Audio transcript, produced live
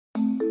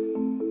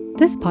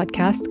This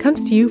podcast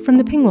comes to you from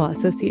the Pinnguaq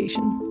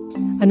Association,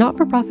 a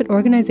not-for-profit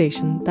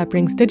organization that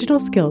brings digital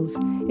skills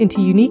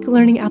into unique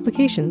learning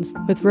applications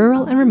with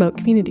rural and remote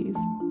communities.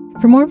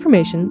 For more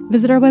information,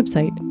 visit our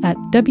website at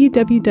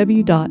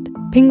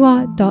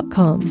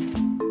www.pinnguaq.com.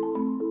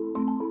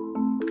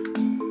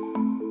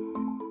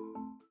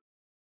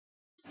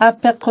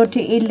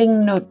 Apekoti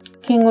ilingnut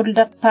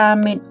kinguldak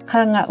pamit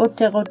kanga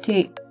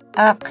uteroti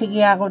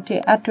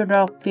akiyaruti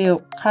atulok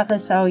piu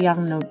karisau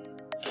yangnut.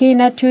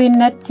 Kinatuin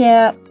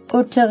natia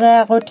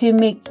utereroti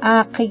mik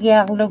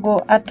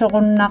akiyarlugo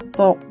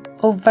aturunakpok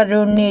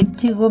uvaruni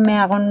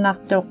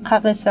tigumerunakto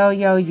karisau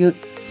yauyut.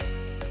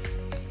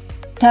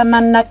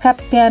 Taman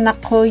nakapya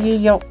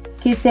nakoyiyok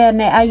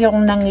kisene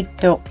ayong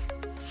nangito.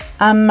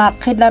 Amma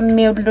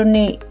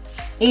kilamiuluni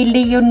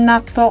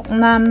iliyunakpok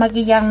na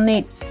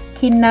magiyangnit.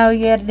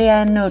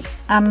 Kinawyalianut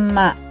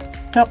amma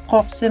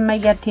tokok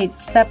simayatit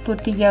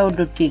saputi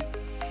yaudutik.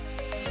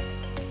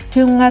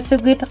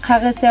 Tungasugit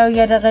karisaw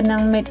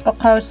yadaganang mit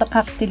okaw sa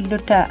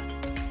kaktiluta.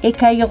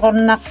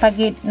 Ikayukornak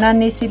pagit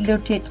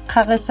nanisilutit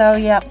karisaw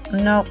yak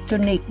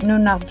noktunik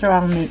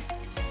nunagdrangmit.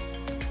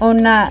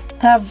 Una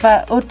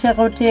taba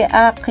uterote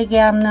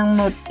akigam ng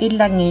mut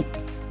ilangit.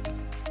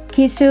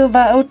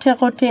 Kisuba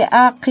uterote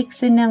akik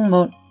sinang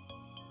mut.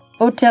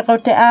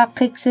 Uterote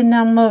akik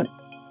sinang mut.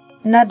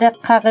 Nada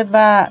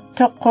kariba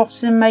tokok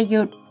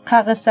simayut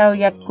karisaw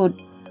yakut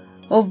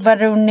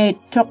uvarunit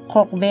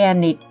tokok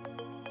beanit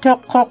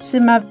tokok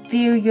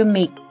simaviu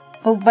yumik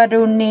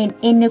uvarunit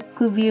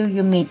inukuviu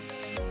yumit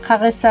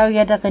karisaw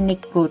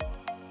yadaganikut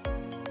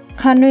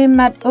kanui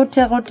mat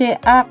uterote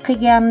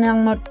akigam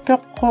ng mo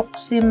tokok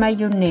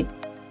simayunit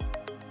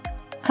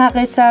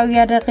karisaw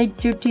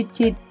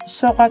yadagijutitit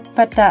sokak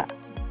pata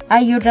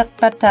ayudak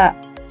pata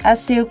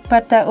asiuk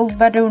pata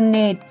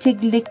uvarunit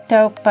tiglik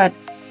taupat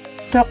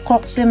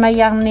tokok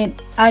simayangnit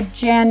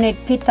adjanit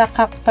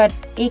pitakakpat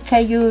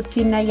ikayu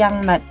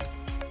tinayangmat.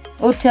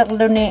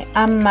 Uterluni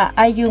amma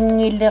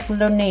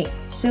ayungilirluni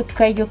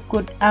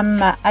sukayukut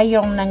amma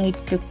ayong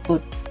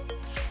nangitukut.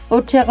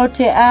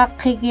 Uterote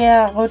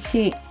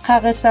akigyaroti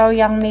karisaw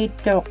yang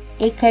mitok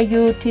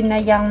ikayu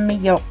tinayang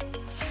miyok.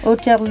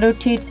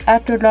 Uterlutit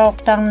atulok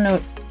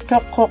tangnut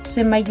tokok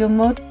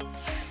simayumut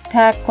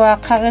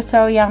takwa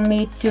karisaw yang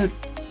mitut.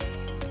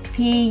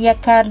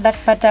 Piyakad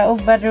lakpata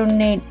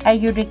uvarunit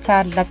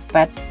ayurikad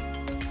lakpat.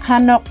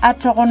 Kanok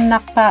atoron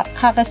nakpa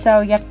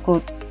karisaw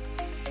yakut.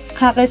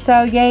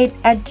 Karisaw yait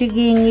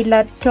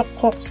adjigingila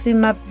tokok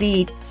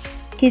simabit.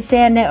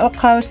 Kisene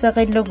okaw sa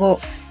rilugo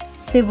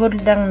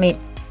sivuldang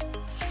mit.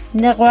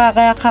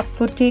 Nerwara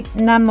kakputit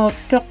namot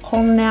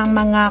tokong ng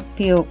mga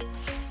piyok.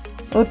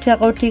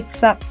 Uterotik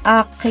sak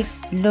akik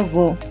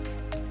lugo.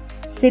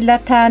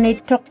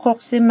 Silatanit tokok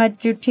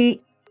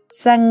simadjuti.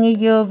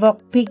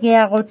 Sangiyovok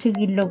pigyaroti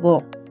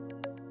gilugo.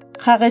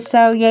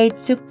 Karisaw yait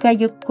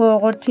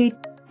sukayukorotit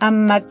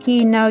amma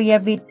kinaw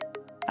yabit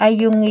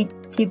ayungit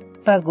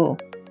tipago.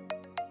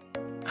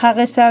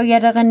 Karisaw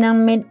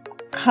yadaganang mit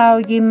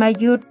kaw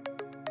yimayut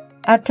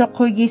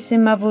atoko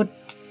yisimavut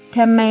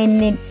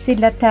tamainit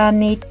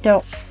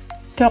silatanito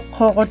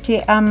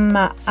tokoroti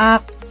amma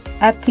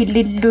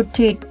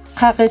akililutit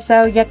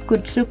karisaw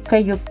yakut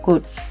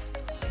sukayukut.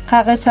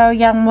 Karisaw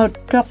yang mo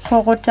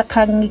tokorota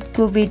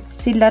kangikubit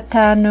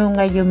silatano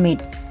ngayumit.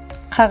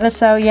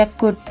 Karisaw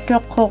yakut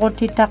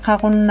tokoroti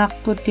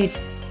takarunakputit.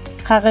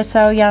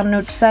 Karisaw yang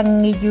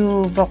nutsang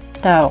ngiyu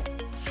voktaw.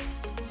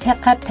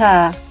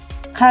 Tekata,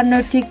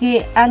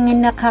 kanutigi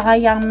angin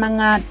nakarayang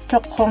mga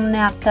tokong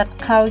naktat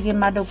kawgi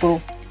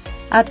madugo.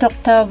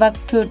 Atoktaw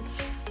vaktut,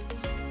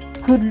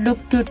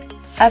 kudluktut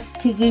at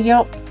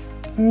tigiyok,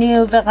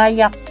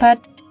 niuverayakpat,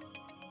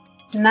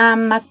 na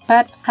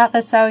magpat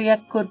karisaw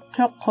yakut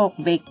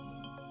tokokbik.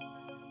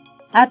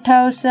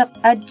 Ataw sak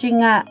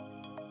adjinga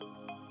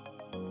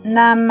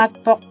na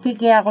magpok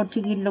pigyaro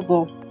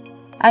tigilugo.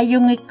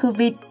 Ayung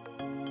ikubit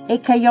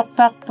ikayok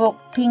pakpok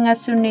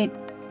pingasunit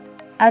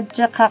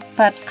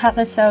adjakakpat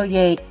karisaw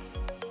yait.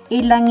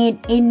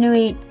 Ilangit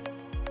inuit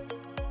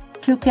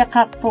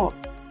tukakakpo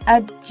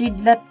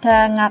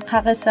adjidlata nga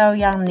karisaw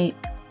yangnit.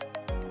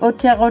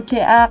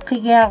 Oterote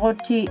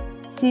akigyaroti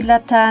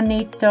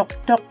silatani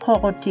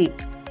tokoroti.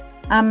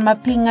 Amma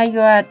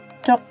pingayuat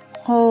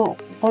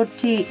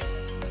tokoroti.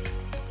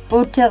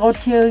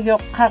 Uterotio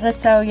yok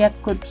karisaw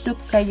yakut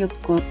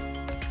sukayukut.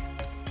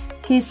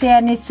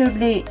 Kiseani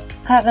suli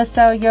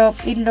karisaw yok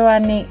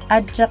iluani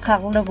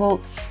adjakarlugo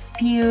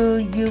piu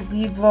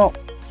yugivok.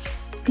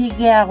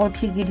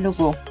 Pigyaroti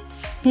gilugo.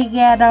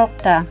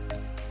 Pigyarakta.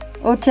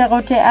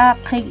 Uterote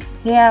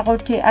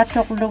akigyaroti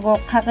atoklugo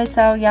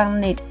karisaw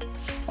yangnit.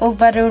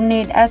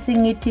 Uvarunit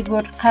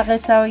asingitigut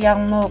karisaw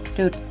yang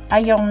muktut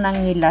ayong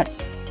nangilat.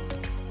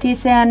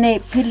 Kiseani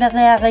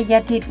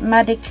pilariyatit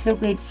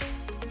madiklugit.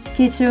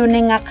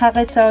 Kisuni nga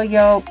karisaw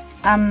yok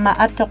amma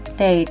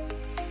atoktait.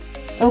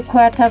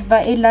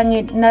 Ukwataba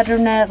ilangit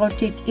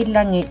narunarotit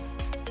ilangit.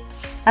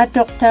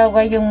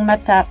 Atoktawa yung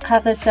mata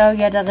karisaw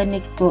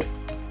yadaginikko.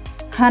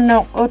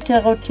 Hanok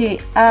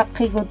uteroti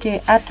akiguti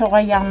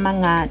atorayang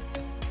mangat.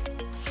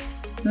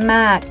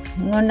 Mac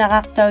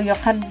ngunaqartauyo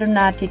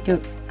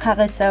qallunatitut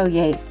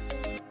qarisauyait.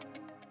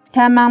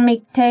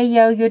 Tamangmik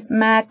tayauyut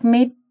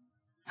maakmit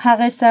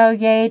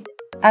qarisauyait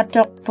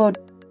atoqput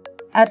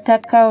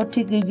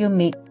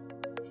atakautigiyumit.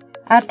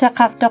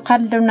 Ataqarto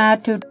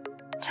qallunatut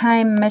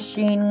time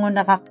machine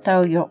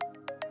ngunaqartauyo.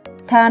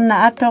 Tana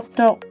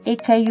atoqtoq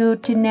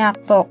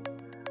ikayutiniarpoq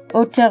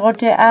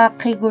uterote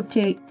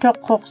aaqiguti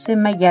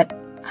toqqorsimayat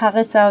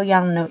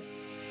qarisaujarnut.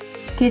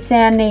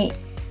 Kisani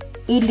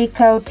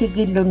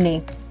ilikautigiluni.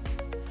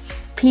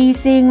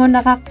 PC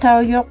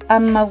ngunaqartauyoq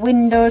amma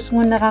Windows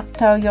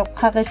ngunaqartauyoq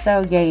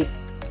qarisauyait.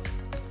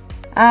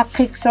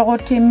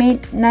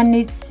 Aaqiqsorutimit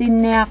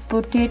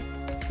nanissinniarputit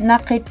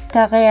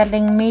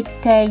naqittarealingmit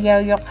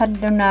tayauyo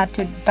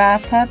qallunatut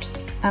backups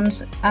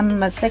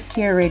amma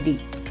security.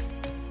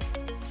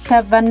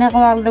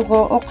 Tavaneruarlugu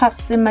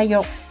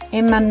uqarsimayoq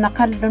imanna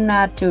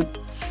qallunatut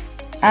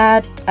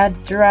add a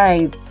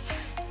drive.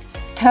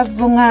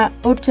 Tavunga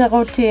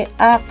uteruti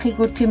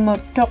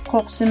aaqigutimut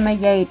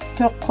toqqorsimayait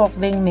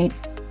toqqorvingmit.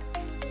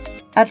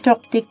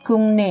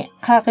 Atoqtikkungne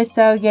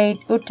qarisauyait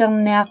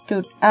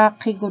uterniartut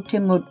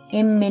aaqigutimut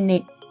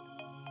imminit.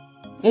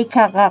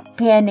 Ikaraq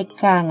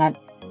pianikkaangat.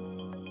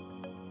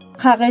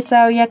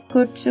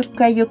 Qarisauyakkut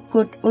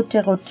sukkayukkut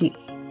uteruti.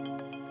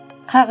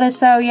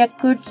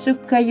 Qarisauyakkut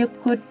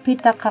sukkayukkut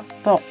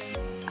pitaqarpoq.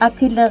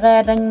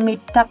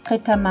 Apilerealingmit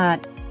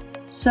taqqitamaat.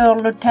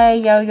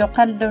 Soorlutayauyo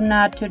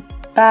qallunatut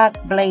Back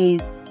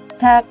Blaze.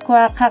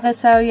 Taakwa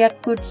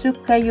qarisauyakkut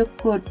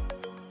sukkayukkut.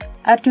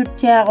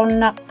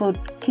 Atutiarunnarput.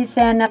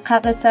 Kisana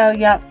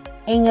qarisauyaq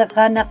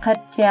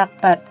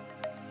ingeqanaqattiarpat.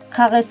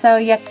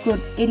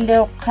 Qarisauyakkut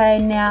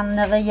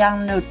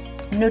illuqqainiarneriarnut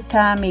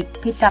nutaamik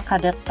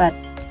pitaqadeqpat.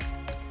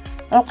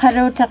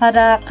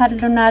 Oqarutaqara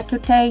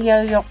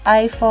qallunatutayauyoq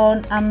iPhone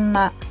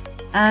amma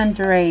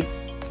Android.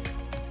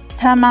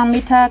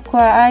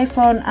 Tamangmitakwa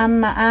iPhone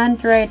amma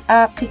Android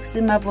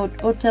aaqiqsimavut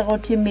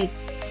uterutimik.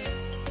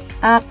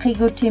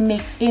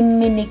 Aaqigutimik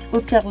imminik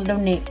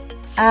uterluni.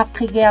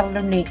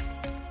 Aaqigiarluni.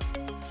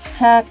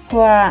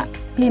 Takwa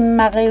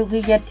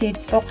pimmariugiyatit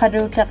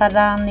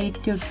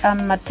oqarutaqaraarniittut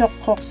amma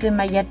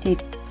toqqorsimayatit.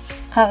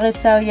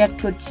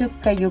 Qarisauyakkut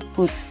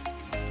sukkayukkut.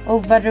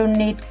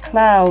 Uvarunniit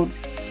cloud.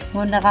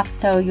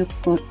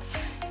 Ngunaqartauyukkut.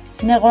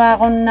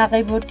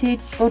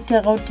 Neruarunnaributit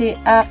uteruti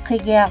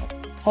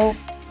aaqigiarruq.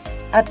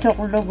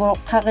 Atoqlugu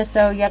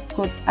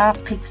qarisauyakkut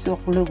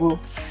aaqiqsuqlugu.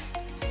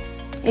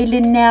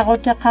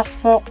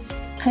 Ilinniarutaqarpoq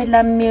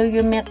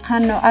qilammiuyumi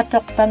qanu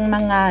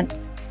atoqpangmangaan.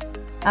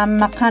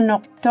 Amma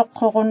qanuq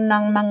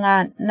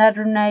toqqorunnarmangaan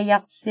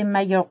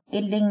narunayaqsimayoq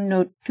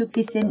ilingnut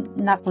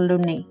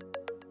tukisinnarluni.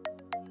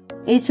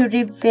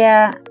 Isurivvia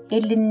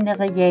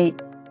ilinneriyait.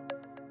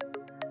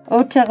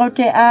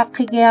 Uteruti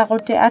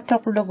aaqigiarute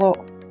atoqlugu.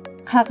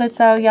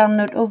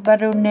 Qarisaujarnut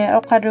uvarunne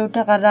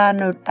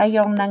oqarutaqaraanut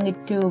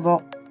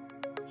ayornangittuuvoq.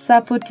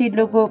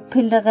 Saputilugu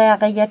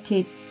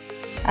pilereariyatit.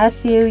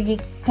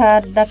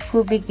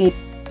 Asiuyikkaallakkubigit.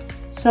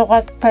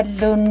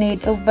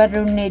 Soqakpalluunniit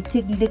uvarunniit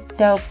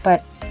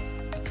tigliktauppat.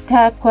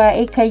 Taakwa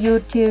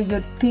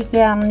ikayutiuyut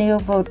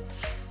pigaarniuvut.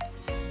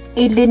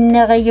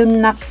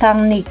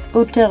 Ilinneriyunnartarnik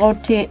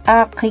uteruti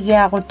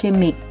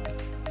aaqigiarutimik.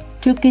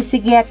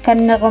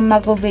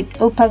 Tukisigiakkannerumaguvit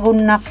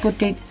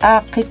upagunnarputit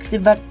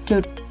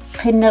aaqiqsivaktut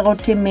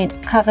qinnerutimit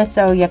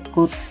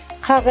qarisauyakkut.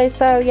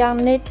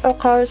 Qarisaujarnit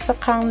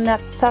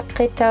oqauseqarneq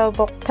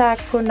saqqitauvoq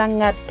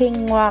taakkunangat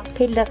Pinnguaq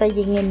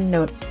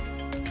pileriyinginnut.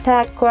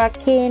 Taakwa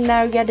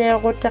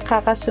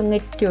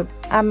kiinauyadeerutaqarasungittuut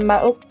amma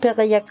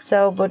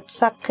ukperiaksauvut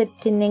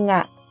saqqittininga.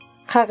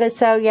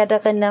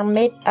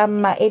 Qarisauyadeqinnermit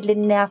amma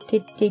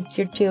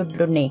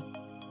ilinniartittitjutiulluni.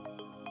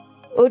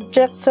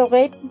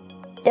 Ujjeqsorit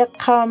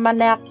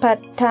iqqaumanearpat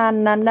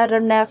taanna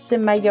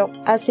narunearsimayoq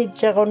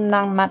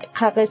asijjerunnarmat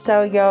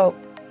qarisauyoq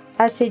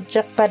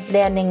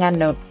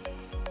asijjeqpatlianinganut.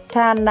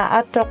 Taanna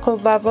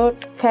atoquvavut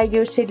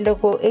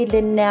kayusillugu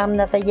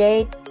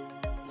ilinniarneriyait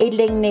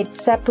ilingnit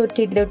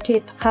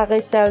saputilutit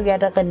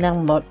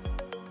qarisauyadeqinnermut.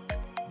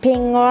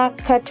 Pinnguaq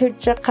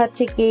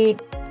katujjeqatigit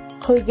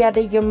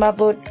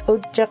quyariyumavut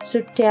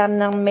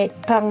ujjeqsuttiarnermit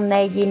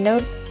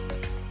parnayinut.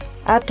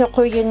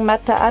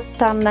 Atoquyingmata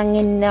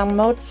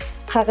attarnanginnermut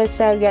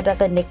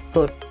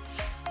qarisauyadeqinikkut.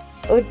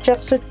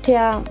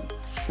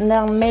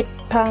 Ujjeqsuttiarnermit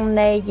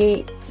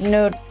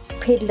parnayinut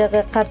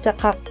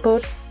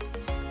pilereqataqarput.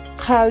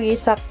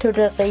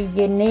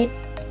 Qauyisartuleriyinit.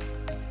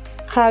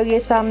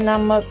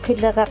 Qauyisarnermut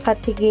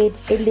pilereqatigit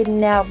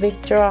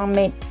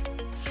ilinniarviktuarmit.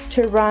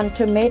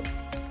 Torontomit.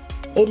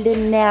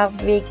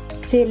 Ilinniarvik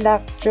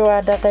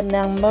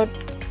silaqtuadeqinnermut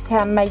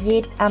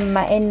kamayit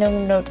amma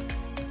enungnut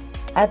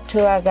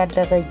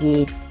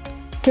atuagaleriyit.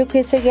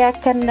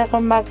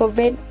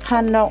 Tukisigiakkannerumaguvit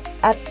qanoq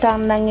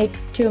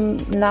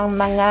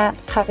attarnangittumnarmanga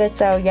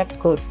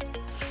qarisauyakkut.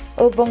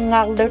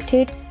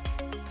 Ubungarlutit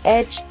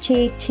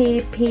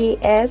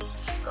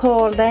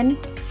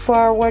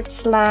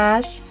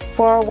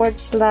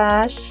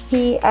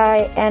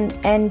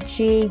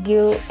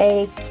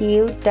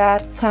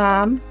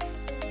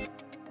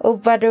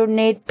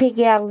Uvarunit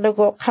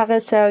pigiarlugu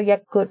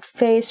qarisauyakkut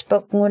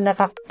Facebook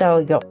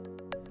ngunaqartauyoq.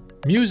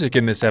 Music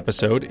in this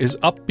episode is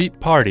Upbeat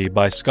Party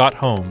by Scott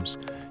Holmes,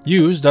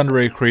 used under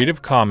a Creative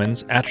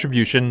Commons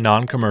Attribution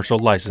Non-Commercial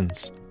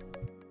license.